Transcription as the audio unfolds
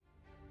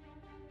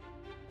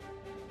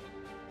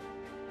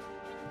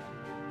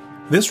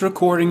This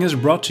recording is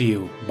brought to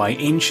you by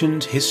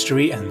Ancient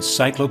History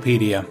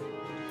Encyclopedia.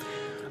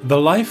 The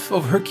Life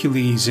of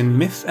Hercules in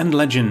Myth and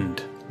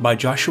Legend by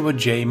Joshua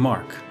J.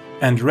 Mark,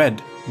 and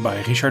read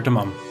by Richard de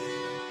Man.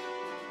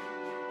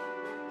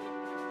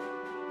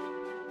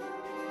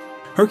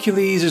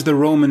 Hercules is the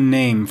Roman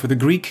name for the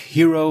Greek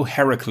hero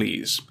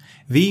Heracles,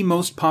 the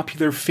most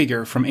popular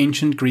figure from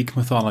ancient Greek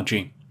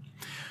mythology.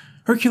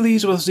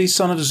 Hercules was the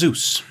son of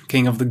Zeus,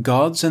 king of the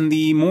gods, and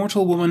the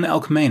mortal woman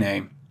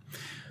Alcmene.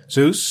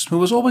 Zeus, who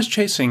was always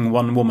chasing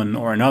one woman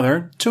or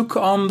another, took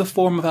on the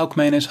form of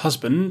Alcmene's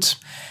husband,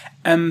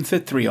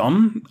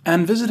 Amphitryon,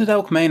 and visited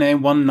Alcmene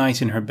one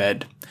night in her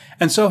bed,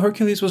 and so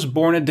Hercules was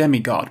born a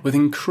demigod with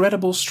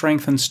incredible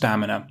strength and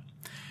stamina.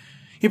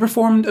 He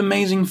performed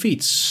amazing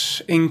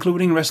feats,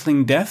 including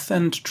wrestling death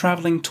and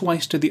traveling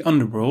twice to the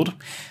underworld,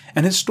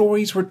 and his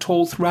stories were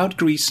told throughout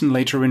Greece and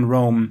later in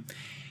Rome.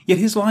 Yet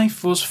his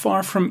life was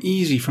far from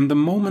easy from the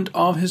moment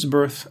of his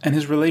birth, and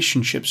his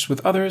relationships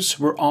with others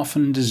were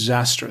often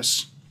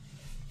disastrous.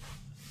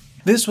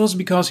 This was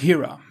because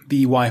Hera,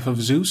 the wife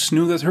of Zeus,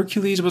 knew that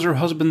Hercules was her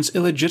husband's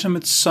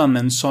illegitimate son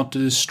and sought to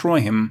destroy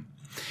him.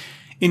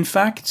 In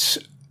fact,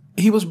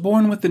 he was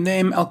born with the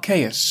name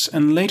Alcaeus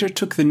and later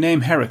took the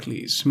name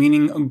Heracles,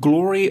 meaning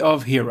glory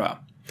of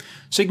Hera,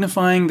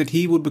 signifying that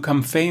he would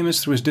become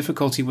famous through his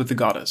difficulty with the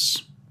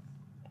goddess.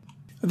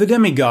 The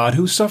demigod,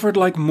 who suffered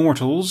like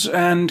mortals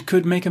and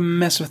could make a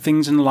mess of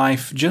things in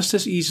life just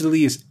as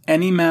easily as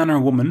any man or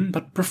woman,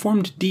 but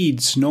performed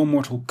deeds no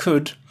mortal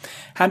could,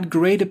 had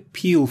great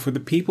appeal for the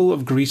people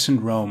of Greece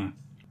and Rome.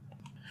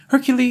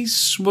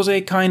 Hercules was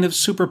a kind of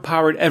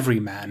superpowered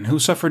everyman who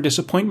suffered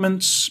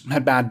disappointments,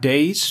 had bad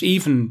days,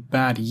 even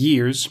bad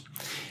years,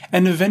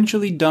 and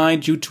eventually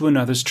died due to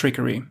another's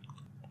trickery.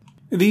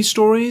 These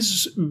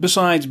stories,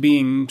 besides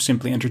being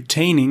simply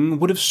entertaining,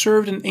 would have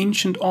served an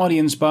ancient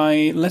audience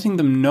by letting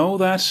them know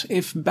that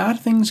if bad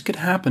things could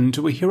happen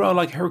to a hero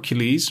like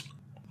Hercules,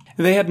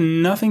 they had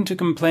nothing to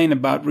complain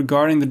about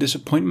regarding the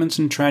disappointments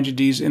and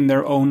tragedies in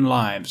their own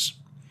lives.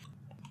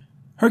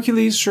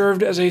 Hercules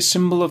served as a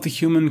symbol of the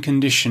human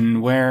condition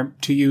where,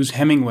 to use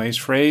Hemingway's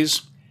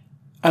phrase,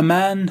 a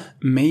man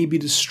may be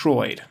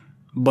destroyed,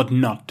 but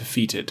not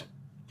defeated.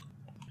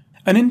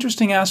 An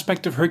interesting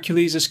aspect of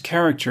Hercules'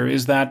 character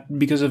is that,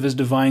 because of his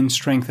divine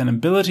strength and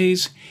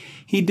abilities,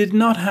 he did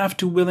not have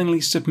to willingly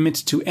submit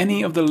to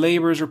any of the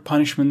labors or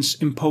punishments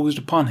imposed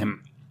upon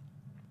him.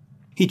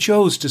 He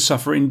chose to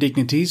suffer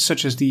indignities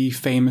such as the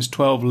famous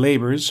 12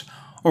 labors,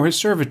 or his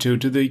servitude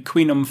to the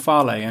Queen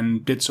Omphale,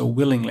 and did so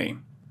willingly.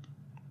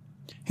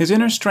 His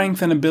inner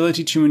strength and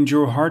ability to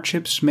endure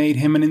hardships made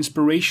him an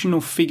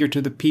inspirational figure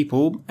to the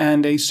people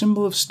and a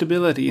symbol of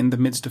stability in the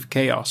midst of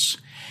chaos,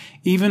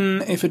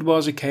 even if it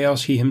was a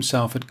chaos he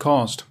himself had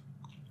caused.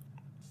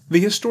 The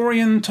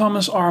historian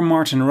Thomas R.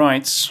 Martin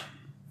writes,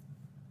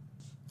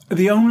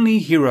 "The only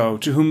hero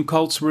to whom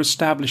cults were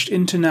established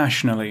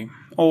internationally,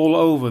 all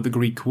over the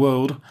Greek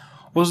world,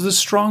 was the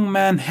strong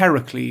man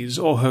Heracles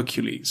or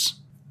Hercules.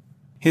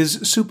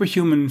 His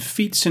superhuman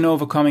feats in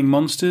overcoming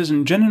monsters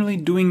and generally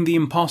doing the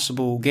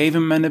impossible gave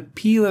him an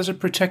appeal as a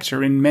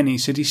protector in many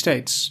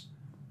city-states.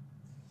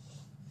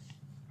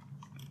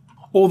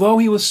 Although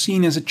he was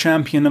seen as a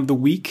champion of the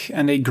weak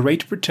and a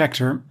great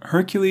protector,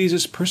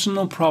 Hercules'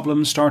 personal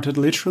problems started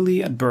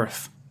literally at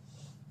birth.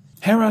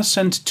 Hera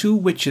sent 2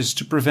 witches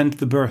to prevent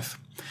the birth,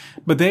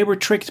 but they were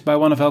tricked by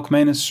one of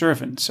Alcmene's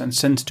servants and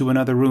sent to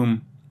another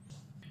room.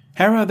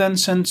 Hera then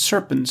sent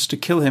serpents to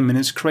kill him in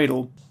his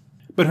cradle,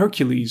 but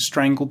Hercules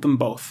strangled them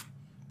both.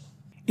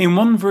 In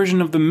one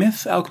version of the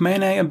myth,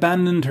 Alcmene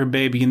abandoned her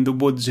baby in the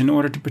woods in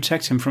order to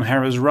protect him from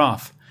Hera's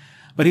wrath,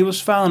 but he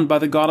was found by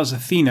the goddess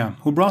Athena,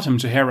 who brought him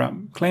to Hera,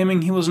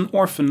 claiming he was an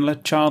orphan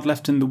child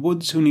left in the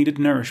woods who needed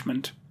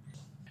nourishment.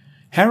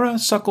 Hera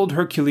suckled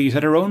Hercules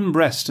at her own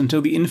breast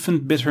until the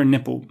infant bit her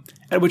nipple,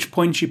 at which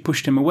point she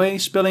pushed him away,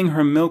 spilling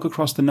her milk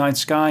across the night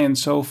sky and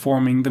so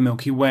forming the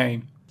Milky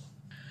Way.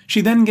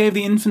 She then gave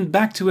the infant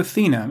back to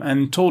Athena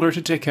and told her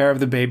to take care of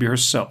the baby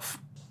herself.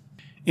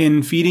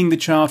 In feeding the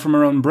child from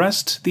her own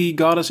breast, the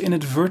goddess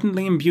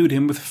inadvertently imbued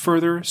him with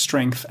further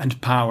strength and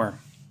power.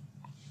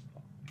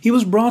 He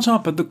was brought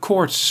up at the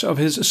court of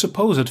his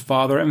supposed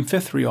father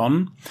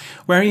Amphitryon,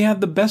 where he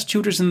had the best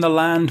tutors in the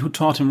land who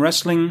taught him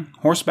wrestling,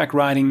 horseback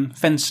riding,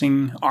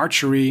 fencing,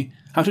 archery,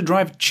 how to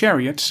drive a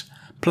chariot,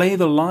 play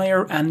the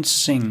lyre, and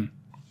sing.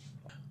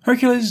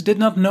 Hercules did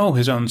not know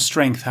his own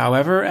strength,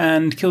 however,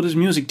 and killed his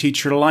music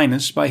teacher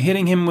Linus by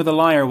hitting him with a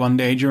lyre one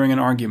day during an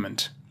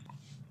argument.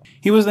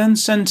 He was then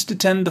sent to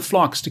tend the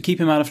flocks to keep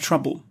him out of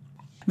trouble.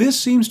 This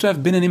seems to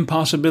have been an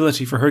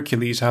impossibility for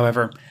Hercules,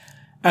 however,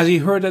 as he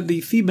heard that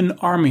the Theban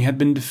army had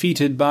been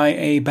defeated by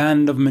a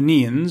band of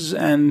Menians,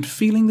 and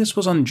feeling this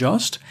was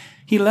unjust,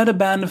 he led a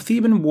band of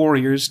Theban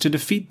warriors to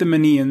defeat the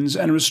Menians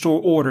and restore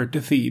order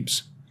to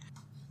Thebes.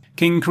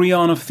 King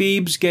Creon of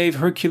Thebes gave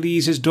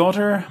Hercules his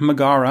daughter,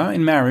 Megara,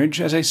 in marriage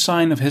as a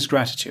sign of his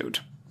gratitude.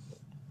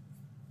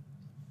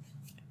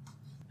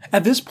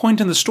 At this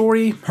point in the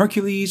story,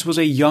 Hercules was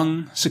a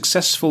young,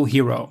 successful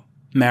hero,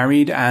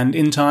 married and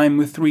in time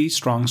with 3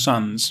 strong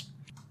sons.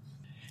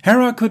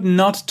 Hera could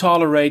not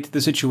tolerate the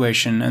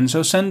situation, and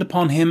so sent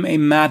upon him a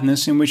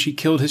madness in which he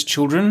killed his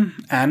children,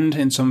 and,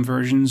 in some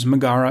versions,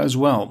 Megara as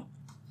well.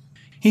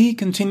 He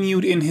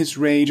continued in his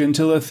rage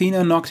until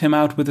Athena knocked him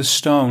out with a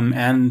stone,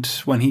 and,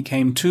 when he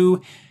came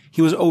to,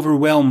 he was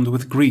overwhelmed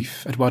with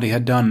grief at what he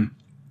had done.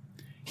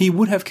 He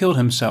would have killed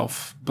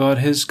himself, but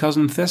his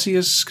cousin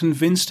Theseus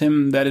convinced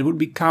him that it would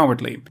be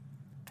cowardly,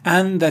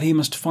 and that he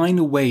must find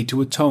a way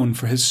to atone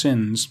for his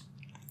sins.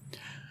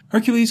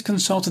 Hercules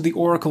consulted the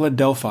oracle at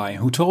Delphi,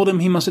 who told him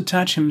he must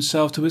attach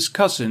himself to his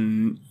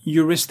cousin,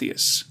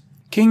 Eurystheus,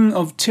 king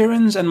of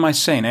Tiryns and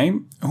Mycenae,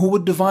 who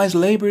would devise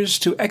labors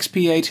to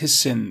expiate his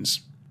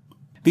sins.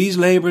 These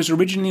labors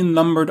originally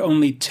numbered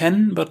only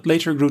 10, but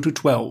later grew to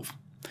 12.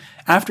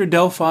 After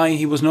Delphi,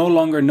 he was no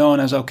longer known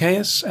as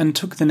Alcaeus and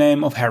took the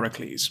name of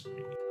Heracles.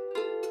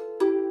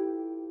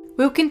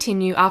 We'll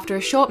continue after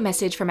a short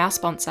message from our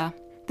sponsor.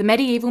 The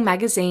Medieval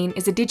Magazine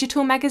is a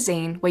digital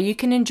magazine where you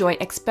can enjoy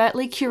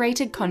expertly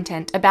curated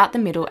content about the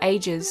Middle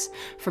Ages,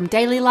 from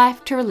daily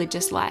life to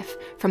religious life,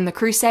 from the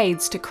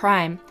Crusades to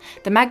crime.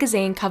 The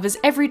magazine covers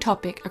every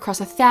topic across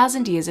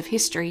 1,000 years of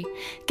history.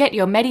 Get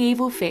your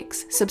medieval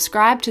fix.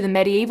 Subscribe to the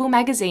Medieval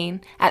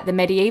Magazine at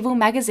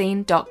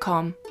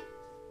themedievalmagazine.com.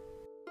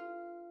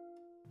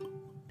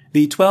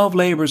 The 12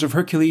 labors of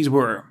Hercules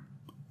were: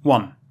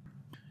 1.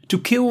 To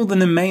kill the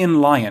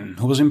Nemean lion,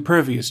 who was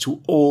impervious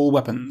to all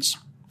weapons.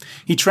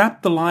 He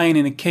trapped the lion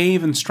in a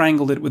cave and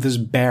strangled it with his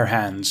bare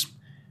hands.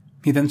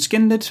 He then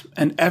skinned it,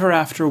 and ever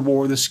after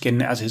wore the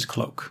skin as his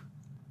cloak.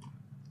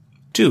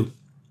 2.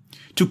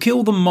 To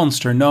kill the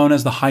monster known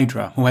as the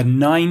Hydra, who had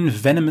 9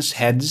 venomous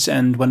heads,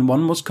 and when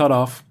one was cut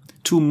off,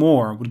 2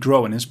 more would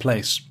grow in his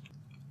place.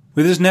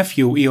 With his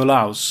nephew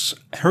Iolaus,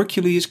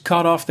 Hercules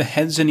cut off the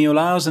heads in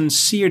Iolaus and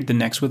seared the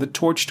necks with a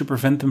torch to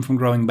prevent them from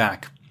growing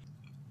back.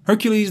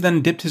 Hercules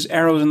then dipped his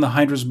arrows in the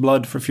Hydra's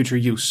blood for future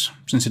use.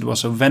 Since it was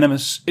so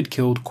venomous, it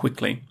killed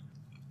quickly.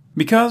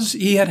 Because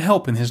he had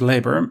help in his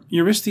labor,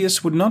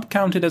 Eurystheus would not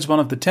count it as one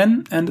of the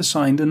 10 and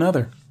assigned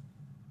another.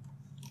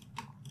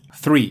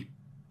 3.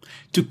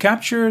 To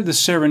capture the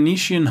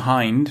Cernician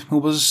hind, who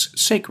was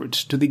sacred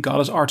to the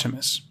goddess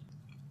Artemis.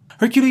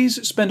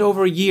 Hercules spent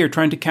over a year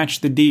trying to catch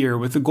the deer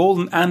with the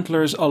golden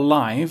antlers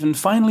alive and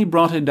finally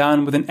brought it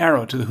down with an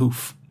arrow to the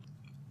hoof.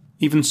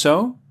 Even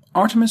so,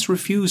 Artemis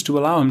refused to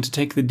allow him to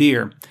take the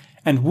deer,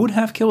 and would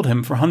have killed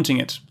him for hunting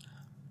it,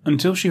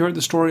 until she heard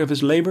the story of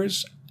his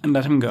labors and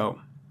let him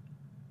go.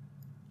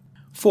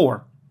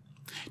 4.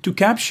 To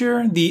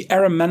capture the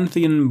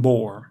Erymanthian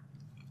boar.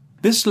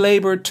 This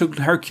labor took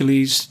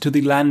Hercules to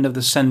the land of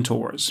the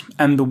centaurs,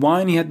 and the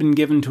wine he had been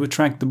given to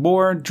attract the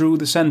boar drew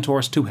the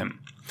centaurs to him.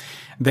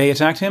 They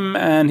attacked him,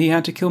 and he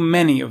had to kill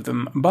many of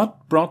them,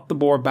 but brought the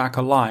boar back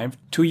alive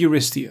to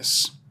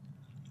Eurystheus.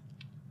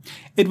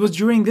 It was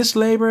during this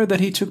labor that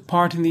he took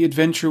part in the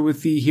adventure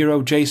with the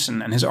hero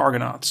Jason and his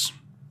Argonauts.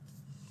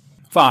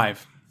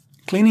 5.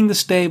 Cleaning the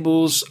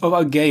stables of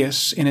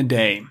Augeas in a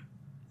day.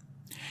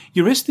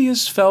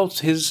 Eurystheus felt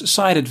his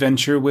side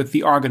adventure with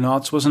the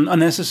Argonauts was an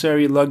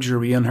unnecessary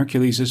luxury on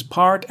Hercules'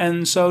 part,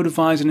 and so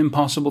devised an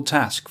impossible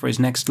task for his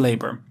next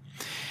labor.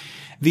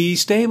 The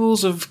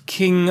stables of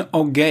King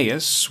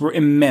Augeas were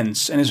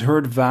immense and his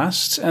herd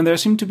vast, and there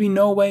seemed to be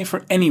no way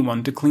for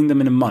anyone to clean them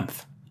in a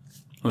month,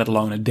 let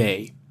alone a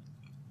day.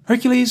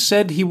 Hercules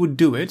said he would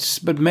do it,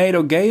 but made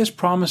Augeas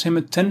promise him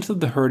 1/10 of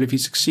the herd if he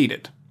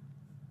succeeded.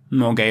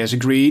 Augeas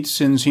agreed,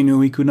 since he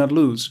knew he could not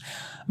lose,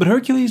 but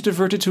Hercules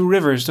diverted 2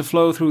 rivers to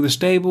flow through the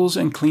stables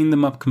and clean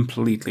them up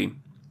completely.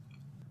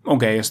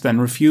 Augeas then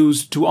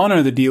refused to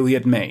honor the deal he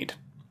had made.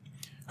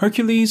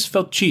 Hercules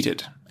felt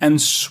cheated,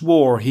 and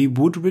swore he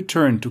would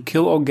return to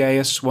kill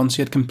Augeas once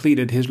he had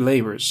completed his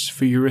labors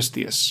for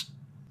Eurystheus.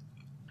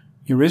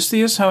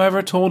 Eurystheus,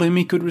 however, told him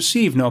he could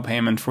receive no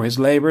payment for his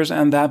labors,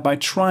 and that by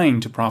trying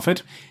to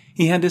profit,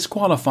 he had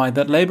disqualified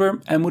that labor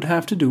and would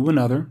have to do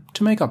another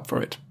to make up for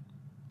it.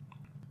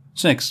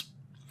 6.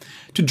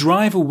 To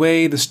drive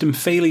away the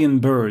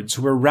Stymphalian birds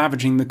who were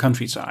ravaging the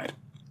countryside.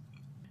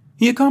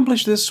 He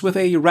accomplished this with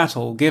a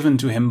rattle given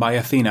to him by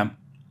Athena.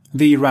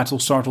 The rattle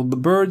startled the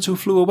birds who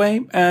flew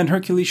away, and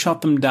Hercules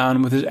shot them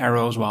down with his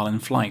arrows while in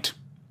flight.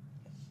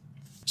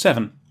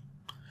 7.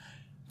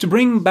 To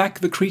bring back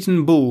the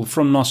Cretan bull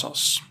from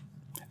Knossos.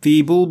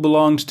 The bull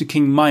belonged to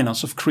King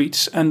Minos of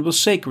Crete and was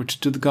sacred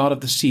to the god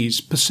of the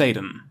seas,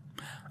 Poseidon.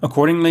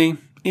 Accordingly,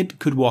 it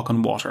could walk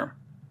on water.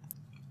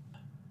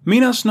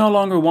 Minos no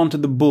longer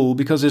wanted the bull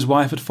because his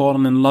wife had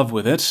fallen in love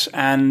with it,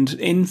 and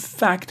in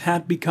fact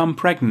had become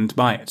pregnant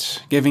by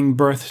it, giving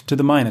birth to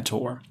the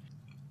Minotaur.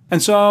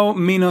 And so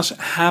Minos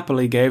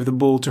happily gave the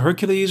bull to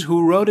Hercules,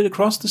 who rode it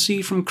across the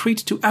sea from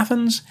Crete to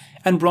Athens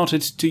and brought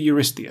it to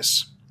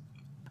Eurystheus.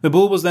 The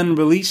bull was then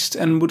released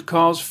and would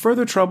cause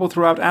further trouble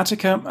throughout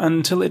Attica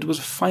until it was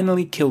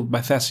finally killed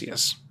by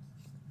Theseus.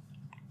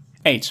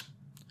 8.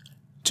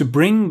 To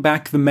bring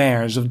back the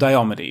mares of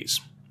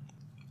Diomedes.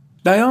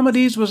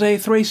 Diomedes was a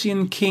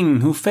Thracian king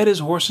who fed his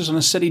horses on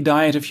a steady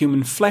diet of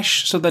human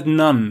flesh so that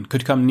none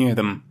could come near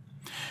them.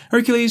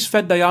 Hercules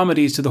fed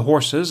Diomedes to the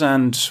horses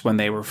and, when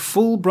they were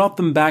full, brought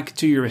them back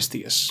to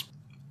Eurystheus.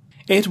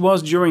 It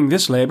was during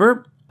this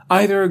labour,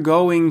 either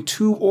going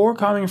to or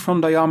coming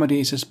from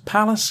Diomedes'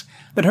 palace,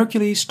 that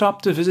Hercules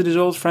stopped to visit his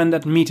old friend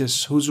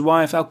Admetus, whose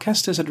wife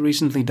Alcestis had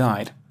recently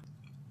died.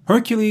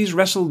 Hercules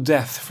wrestled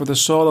death for the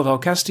soul of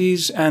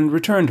Alcestis and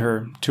returned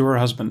her to her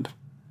husband.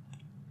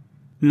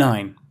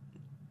 9.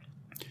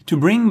 To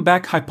bring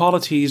back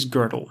Hippolyte's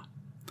girdle.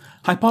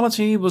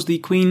 Hippolyte was the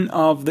queen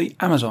of the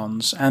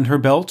Amazons, and her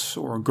belt,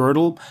 or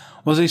girdle,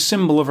 was a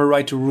symbol of her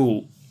right to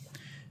rule.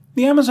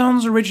 The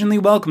Amazons originally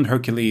welcomed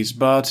Hercules,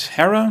 but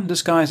Hera,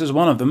 disguised as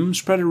one of them,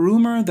 spread a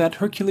rumor that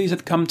Hercules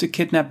had come to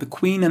kidnap the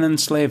queen and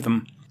enslave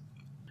them.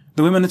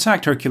 The women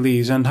attacked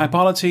Hercules, and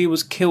Hippolyte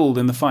was killed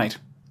in the fight.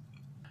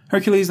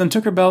 Hercules then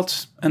took her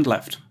belt and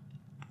left.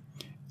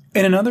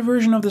 In another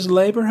version of this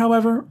labor,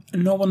 however,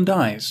 no one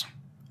dies.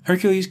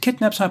 Hercules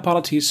kidnaps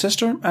Hippolyte's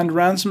sister and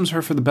ransoms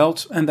her for the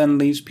belt and then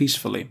leaves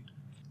peacefully.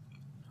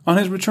 On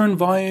his return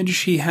voyage,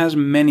 he has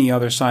many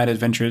other side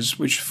adventures,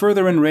 which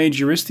further enrage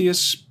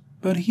Eurystheus,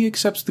 but he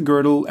accepts the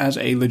girdle as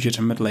a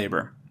legitimate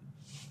labor.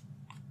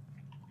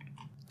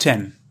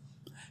 10.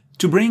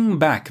 To bring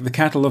back the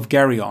cattle of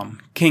Geryon,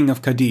 king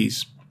of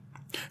Cadiz.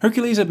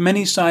 Hercules had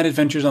many side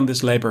adventures on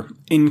this labor,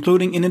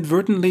 including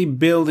inadvertently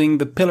building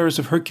the pillars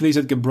of Hercules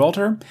at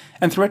Gibraltar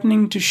and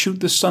threatening to shoot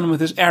the sun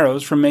with his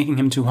arrows for making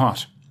him too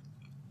hot.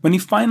 When he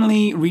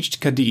finally reached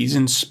Cadiz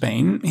in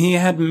Spain, he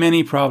had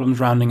many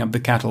problems rounding up the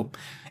cattle,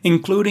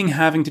 including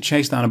having to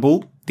chase down a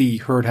bull. The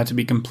herd had to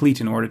be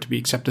complete in order to be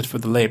accepted for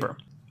the labor.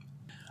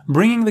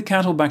 Bringing the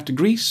cattle back to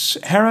Greece,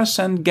 Hera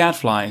sent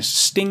gadflies to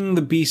sting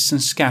the beasts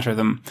and scatter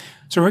them,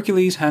 so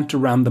Hercules had to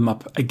round them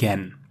up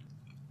again.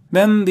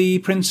 Then the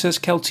Princess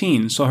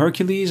Keltine saw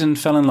Hercules and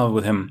fell in love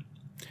with him.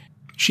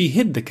 She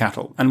hid the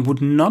cattle and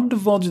would not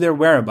divulge their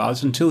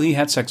whereabouts until he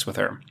had sex with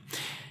her.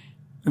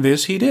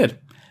 This he did,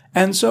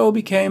 and so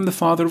became the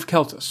father of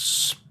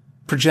Celtus,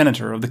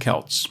 progenitor of the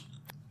Celts.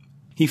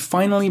 He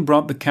finally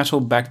brought the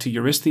cattle back to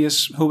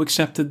Eurystheus, who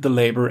accepted the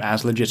labor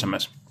as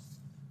legitimate.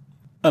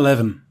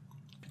 11.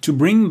 To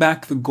bring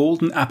back the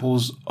golden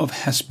apples of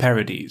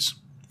Hesperides.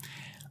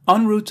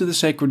 En route to the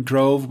sacred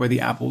grove where the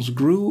apples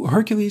grew,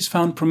 Hercules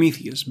found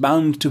Prometheus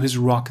bound to his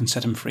rock and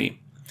set him free.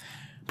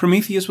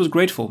 Prometheus was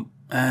grateful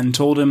and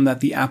told him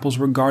that the apples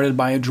were guarded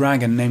by a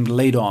dragon named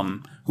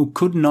Ladon, who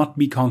could not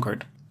be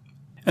conquered.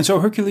 And so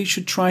Hercules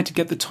should try to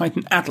get the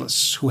Titan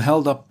Atlas, who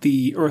held up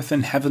the earth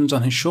and heavens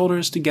on his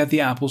shoulders, to get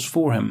the apples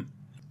for him.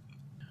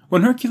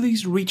 When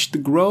Hercules reached the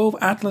grove,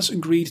 Atlas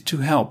agreed to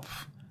help,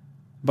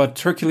 but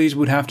Hercules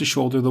would have to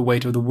shoulder the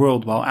weight of the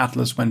world while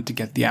Atlas went to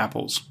get the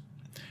apples.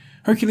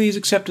 Hercules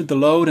accepted the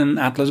load and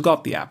Atlas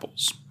got the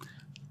apples.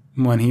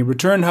 When he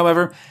returned,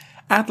 however,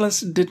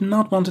 Atlas did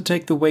not want to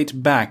take the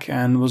weight back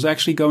and was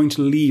actually going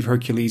to leave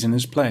Hercules in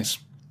his place.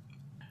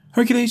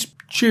 Hercules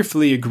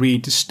cheerfully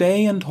agreed to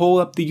stay and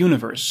hold up the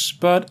universe,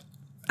 but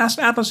asked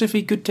Atlas if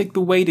he could take the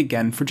weight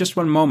again for just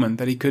one moment,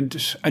 that he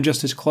could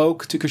adjust his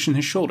cloak to cushion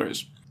his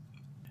shoulders.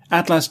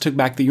 Atlas took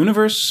back the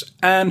universe,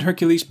 and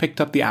Hercules picked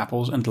up the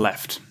apples and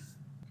left.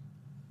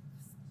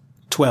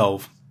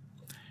 12.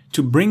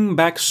 To bring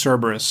back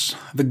Cerberus,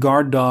 the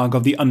guard dog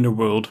of the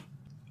underworld.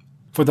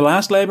 For the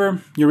last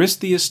labor,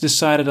 Eurystheus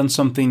decided on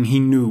something he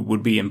knew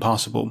would be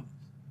impossible.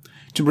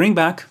 To bring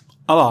back,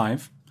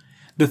 alive,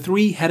 the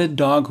three-headed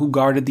dog who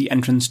guarded the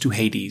entrance to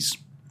Hades.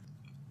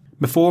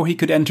 Before he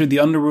could enter the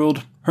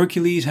underworld,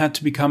 Hercules had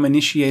to become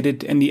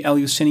initiated in the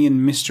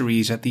Eleusinian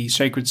mysteries at the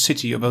sacred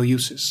city of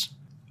Eleusis.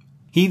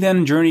 He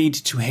then journeyed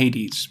to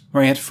Hades,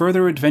 where he had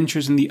further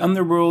adventures in the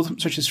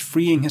underworld, such as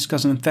freeing his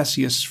cousin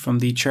Theseus from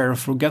the chair of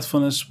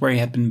forgetfulness where he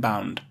had been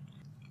bound.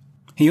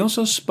 He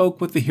also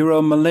spoke with the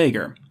hero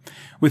Meleager,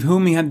 with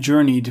whom he had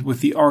journeyed with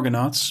the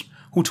Argonauts,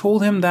 who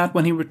told him that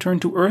when he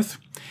returned to Earth,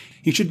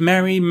 he should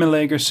marry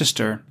Meleager's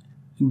sister,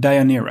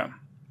 Deianira.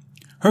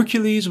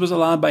 Hercules was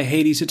allowed by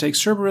Hades to take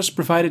Cerberus,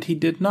 provided he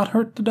did not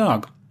hurt the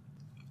dog.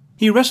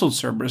 He wrestled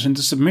Cerberus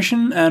into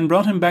submission and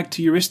brought him back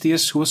to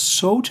Eurystheus, who was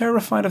so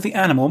terrified of the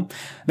animal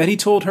that he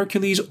told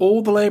Hercules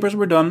all the labors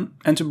were done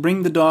and to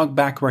bring the dog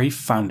back where he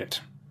found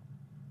it.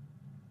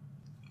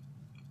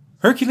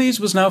 Hercules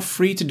was now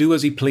free to do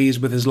as he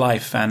pleased with his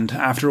life, and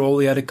after all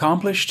he had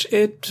accomplished,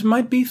 it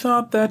might be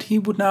thought that he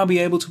would now be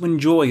able to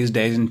enjoy his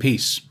days in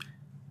peace.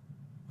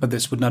 But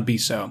this would not be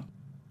so.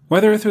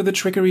 Whether through the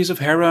trickeries of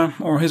Hera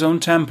or his own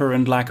temper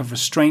and lack of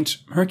restraint,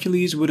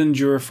 Hercules would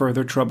endure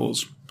further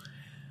troubles.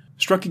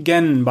 Struck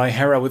again by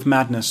Hera with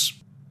madness,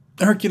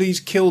 Hercules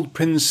killed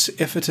Prince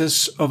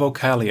Iphitus of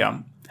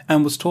Ocalia,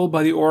 and was told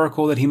by the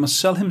oracle that he must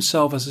sell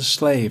himself as a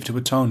slave to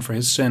atone for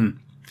his sin.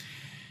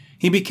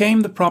 He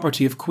became the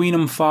property of Queen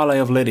Omphale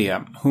of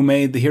Lydia, who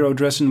made the hero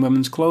dress in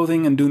women's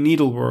clothing and do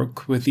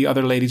needlework with the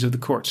other ladies of the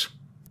court.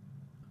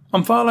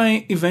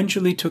 Omphale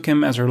eventually took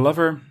him as her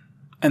lover,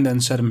 and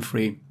then set him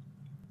free.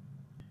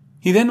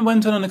 He then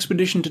went on an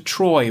expedition to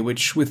Troy,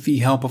 which, with the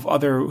help of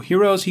other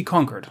heroes, he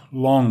conquered,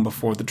 long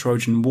before the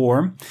Trojan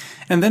War,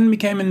 and then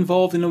became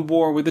involved in a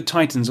war with the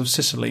Titans of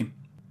Sicily.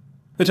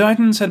 The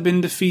Titans had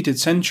been defeated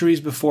centuries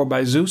before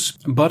by Zeus,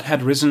 but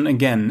had risen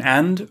again,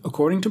 and,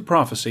 according to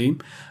prophecy,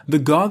 the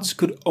gods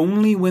could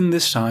only win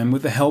this time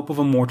with the help of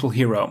a mortal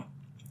hero.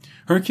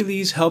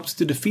 Hercules helped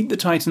to defeat the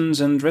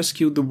Titans and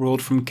rescued the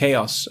world from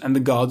chaos and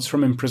the gods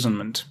from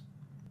imprisonment.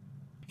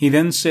 He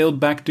then sailed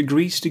back to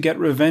Greece to get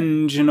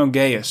revenge on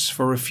Augeas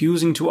for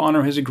refusing to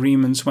honor his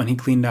agreements when he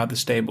cleaned out the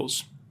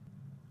stables.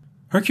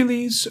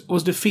 Hercules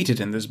was defeated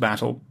in this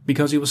battle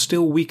because he was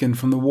still weakened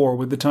from the war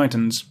with the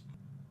Titans.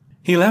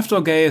 He left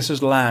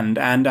Augeas' land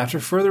and, after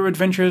further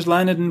adventures,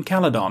 landed in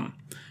Calydon,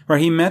 where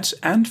he met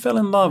and fell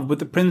in love with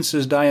the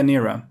princess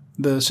Deianira,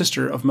 the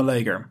sister of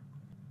Meleager.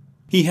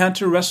 He had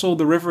to wrestle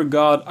the river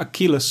god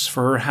Achilles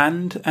for her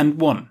hand and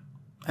won,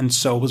 and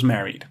so was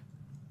married.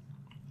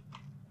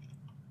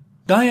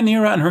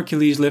 Deianira and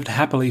Hercules lived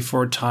happily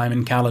for a time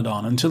in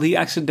Calydon until he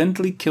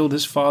accidentally killed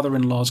his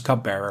father-in-law's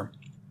cupbearer.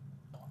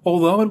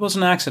 Although it was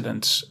an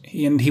accident,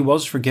 and he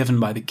was forgiven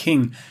by the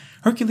king,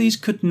 Hercules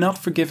could not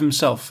forgive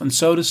himself and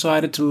so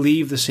decided to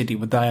leave the city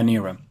with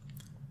Deianira.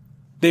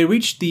 They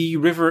reached the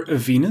river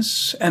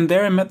Venus and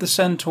there met the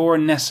centaur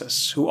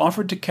Nessus, who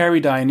offered to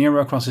carry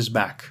Deianira across his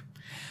back.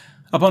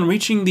 Upon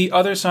reaching the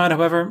other side,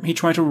 however, he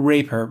tried to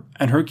rape her,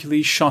 and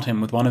Hercules shot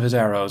him with one of his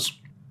arrows.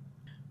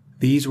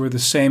 These were the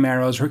same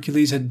arrows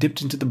Hercules had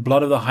dipped into the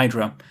blood of the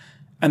Hydra,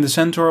 and the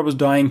centaur was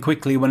dying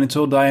quickly when it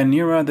told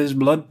Deianira that his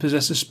blood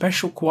possessed a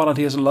special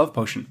quality as a love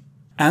potion,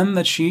 and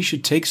that she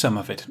should take some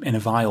of it in a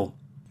vial.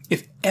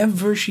 If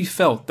ever she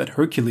felt that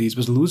Hercules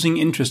was losing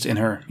interest in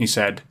her, he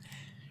said,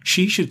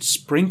 she should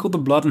sprinkle the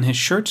blood on his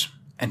shirt,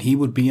 and he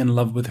would be in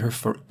love with her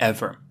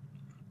forever.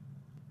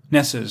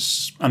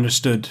 Nessus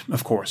understood,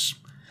 of course,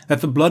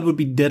 that the blood would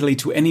be deadly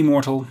to any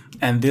mortal,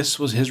 and this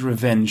was his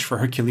revenge for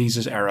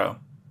Hercules'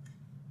 arrow.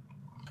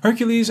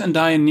 Hercules and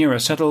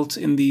Deianira settled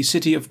in the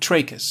city of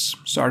Trachis,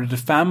 started a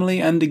family,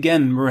 and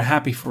again were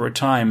happy for a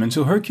time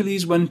until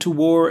Hercules went to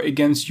war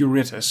against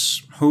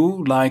Eurytus,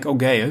 who, like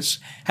Augeas,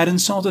 had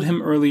insulted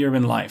him earlier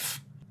in life.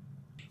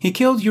 He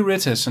killed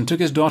Eurytus and took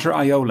his daughter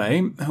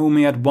Iole, whom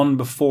he had won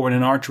before in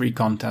an archery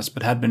contest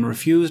but had been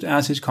refused,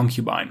 as his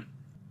concubine.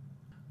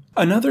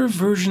 Another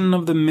version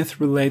of the myth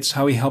relates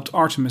how he helped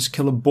Artemis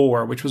kill a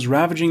boar which was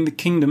ravaging the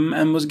kingdom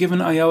and was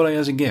given Iole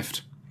as a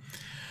gift.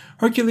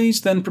 Hercules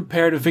then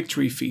prepared a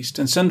victory feast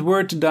and sent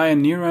word to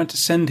Deianira to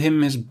send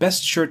him his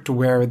best shirt to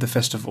wear at the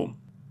festival.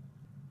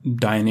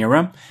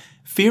 Deianira,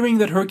 fearing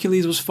that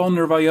Hercules was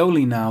fonder of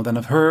Iole now than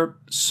of her,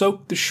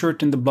 soaked the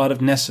shirt in the blood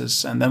of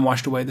Nessus and then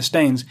washed away the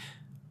stains,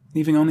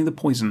 leaving only the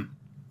poison.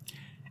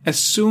 As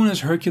soon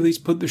as Hercules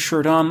put the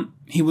shirt on,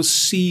 he was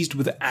seized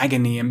with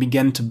agony and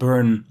began to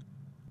burn.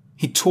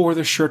 He tore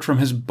the shirt from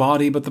his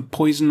body, but the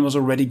poison was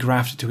already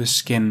grafted to his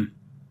skin.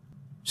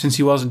 Since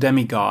he was a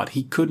demigod,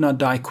 he could not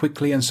die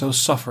quickly and so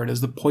suffered as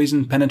the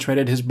poison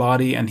penetrated his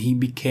body and he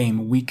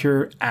became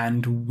weaker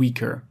and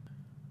weaker.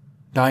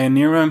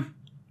 Deianira,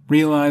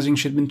 realizing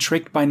she had been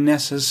tricked by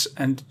Nessus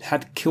and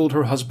had killed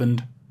her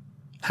husband,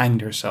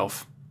 hanged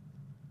herself.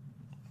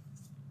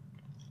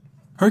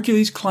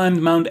 Hercules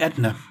climbed Mount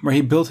Etna, where he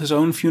built his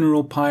own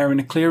funeral pyre in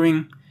a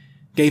clearing,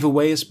 gave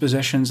away his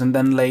possessions, and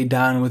then lay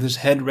down with his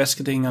head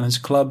resting on his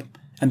club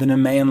and the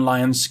Nemean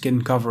lion's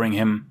skin covering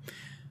him.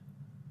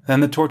 Then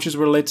the torches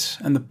were lit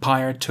and the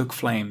pyre took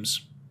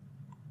flames.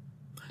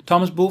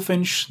 Thomas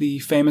Bulfinch, the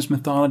famous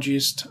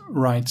mythologist,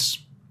 writes,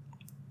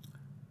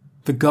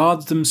 "The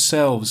gods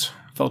themselves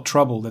felt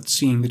troubled at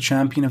seeing the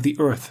champion of the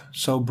earth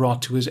so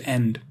brought to his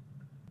end.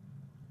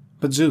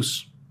 But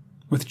Zeus,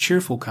 with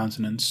cheerful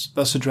countenance,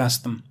 thus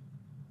addressed them.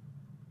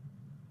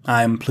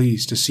 I am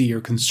pleased to see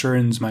your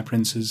concerns, my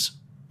princes,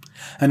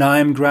 and I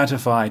am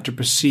gratified to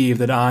perceive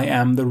that I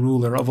am the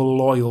ruler of a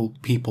loyal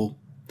people,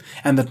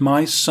 and that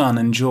my son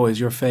enjoys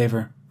your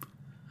favor.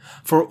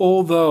 For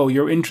although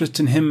your interest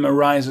in him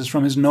arises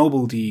from his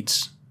noble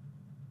deeds,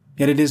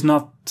 yet it is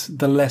not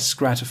the less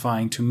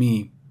gratifying to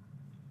me.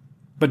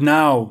 But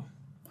now,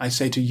 I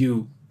say to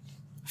you,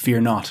 fear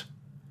not.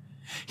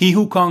 He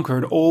who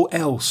conquered all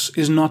else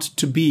is not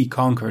to be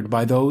conquered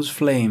by those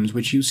flames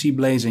which you see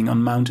blazing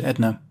on Mount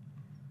Etna.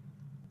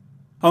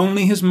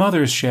 Only his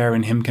mother's share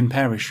in him can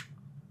perish.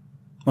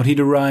 What he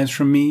derives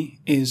from me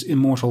is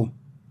immortal.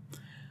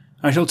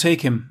 I shall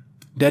take him,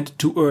 dead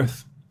to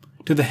earth,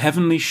 to the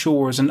heavenly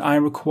shores, and I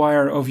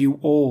require of you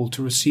all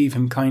to receive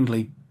him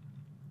kindly.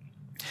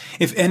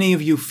 If any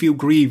of you feel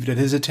grieved at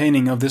his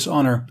attaining of this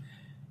honor,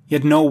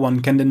 yet no one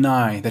can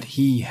deny that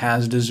he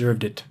has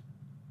deserved it."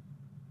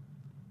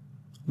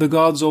 The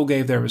gods all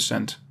gave their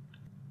assent.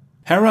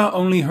 Hera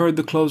only heard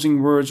the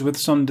closing words with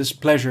some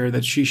displeasure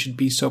that she should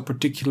be so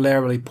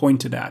particularly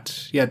pointed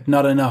at, yet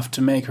not enough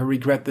to make her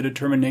regret the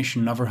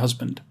determination of her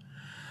husband.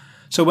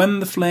 So when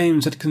the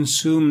flames had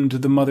consumed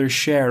the mother's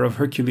share of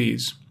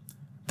Hercules,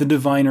 the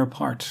diviner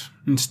part,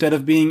 instead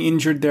of being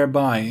injured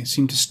thereby,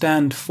 seemed to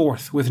stand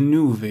forth with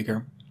new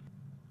vigor,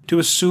 to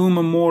assume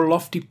a more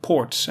lofty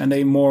port and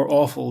a more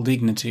awful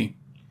dignity.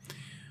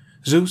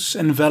 Zeus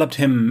enveloped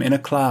him in a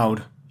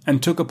cloud,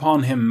 and took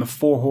upon him a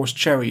 4-horse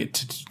chariot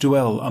to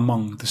dwell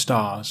among the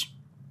stars.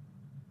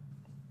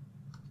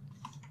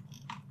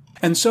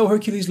 And so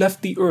Hercules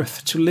left the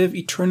earth to live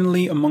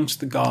eternally amongst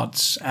the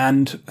gods,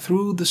 and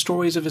through the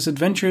stories of his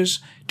adventures,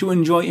 to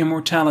enjoy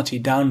immortality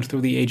down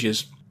through the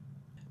ages.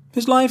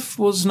 His life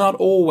was not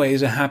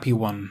always a happy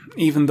one,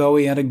 even though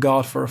he had a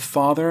god for a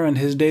father, and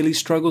his daily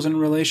struggles and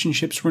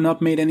relationships were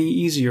not made any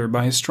easier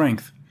by his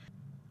strength.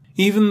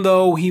 Even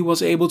though he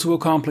was able to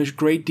accomplish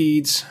great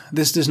deeds,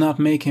 this does not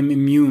make him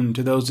immune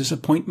to those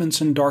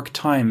disappointments and dark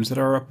times that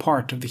are a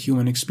part of the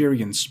human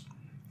experience.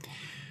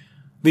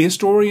 The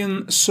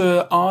historian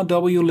Sir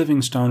R.W.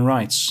 Livingstone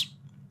writes,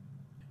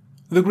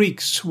 "The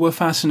Greeks were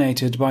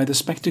fascinated by the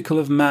spectacle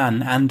of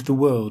man and the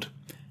world,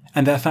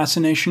 and their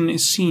fascination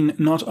is seen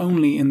not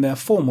only in their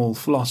formal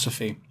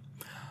philosophy.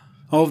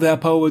 Of their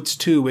poets,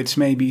 too, it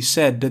may be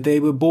said that they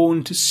were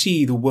born to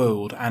see the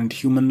world and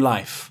human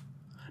life,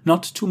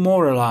 not to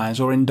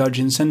moralize or indulge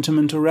in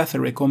sentiment or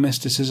rhetoric or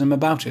mysticism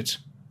about it,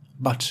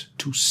 but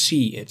to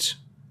see it."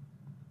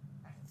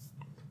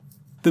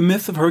 The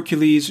myth of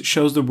Hercules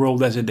shows the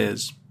world as it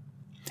is.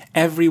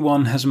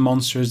 Everyone has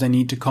monsters they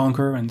need to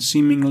conquer and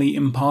seemingly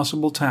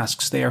impossible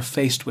tasks they are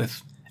faced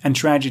with, and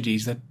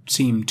tragedies that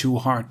seem too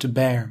hard to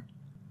bear.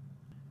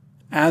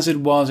 As it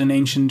was in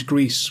ancient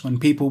Greece when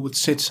people would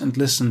sit and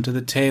listen to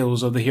the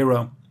tales of the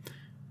hero,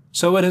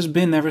 so it has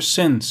been ever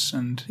since,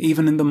 and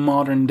even in the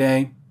modern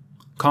day.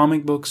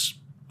 Comic books,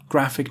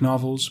 graphic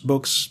novels,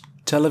 books,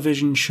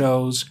 television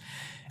shows,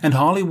 and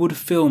Hollywood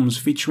films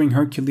featuring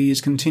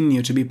Hercules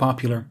continue to be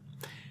popular.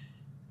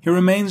 He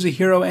remains a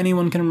hero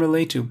anyone can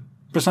relate to,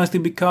 precisely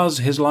because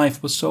his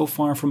life was so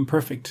far from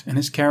perfect and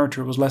his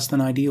character was less than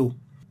ideal.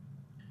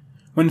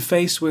 When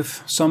faced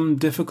with some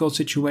difficult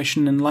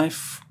situation in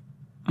life,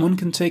 one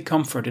can take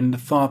comfort in the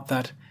thought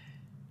that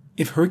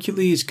if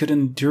Hercules could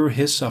endure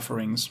his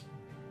sufferings,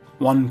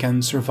 one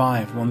can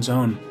survive one's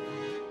own.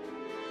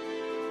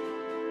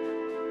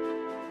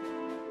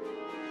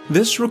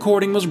 This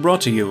recording was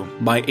brought to you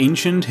by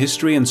Ancient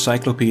History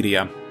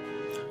Encyclopedia.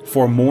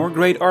 For more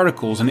great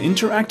articles and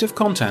interactive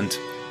content,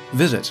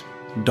 visit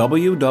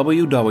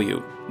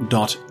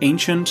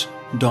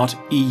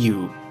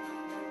www.ancient.eu.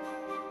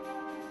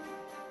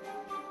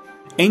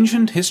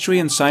 Ancient History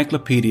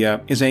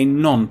Encyclopedia is a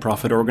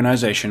non-profit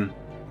organization.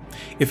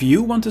 If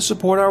you want to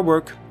support our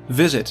work,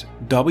 visit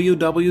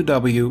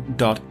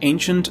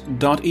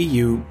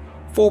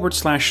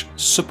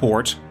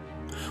www.ancient.eu/support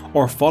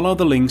or follow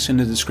the links in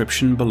the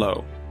description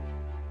below.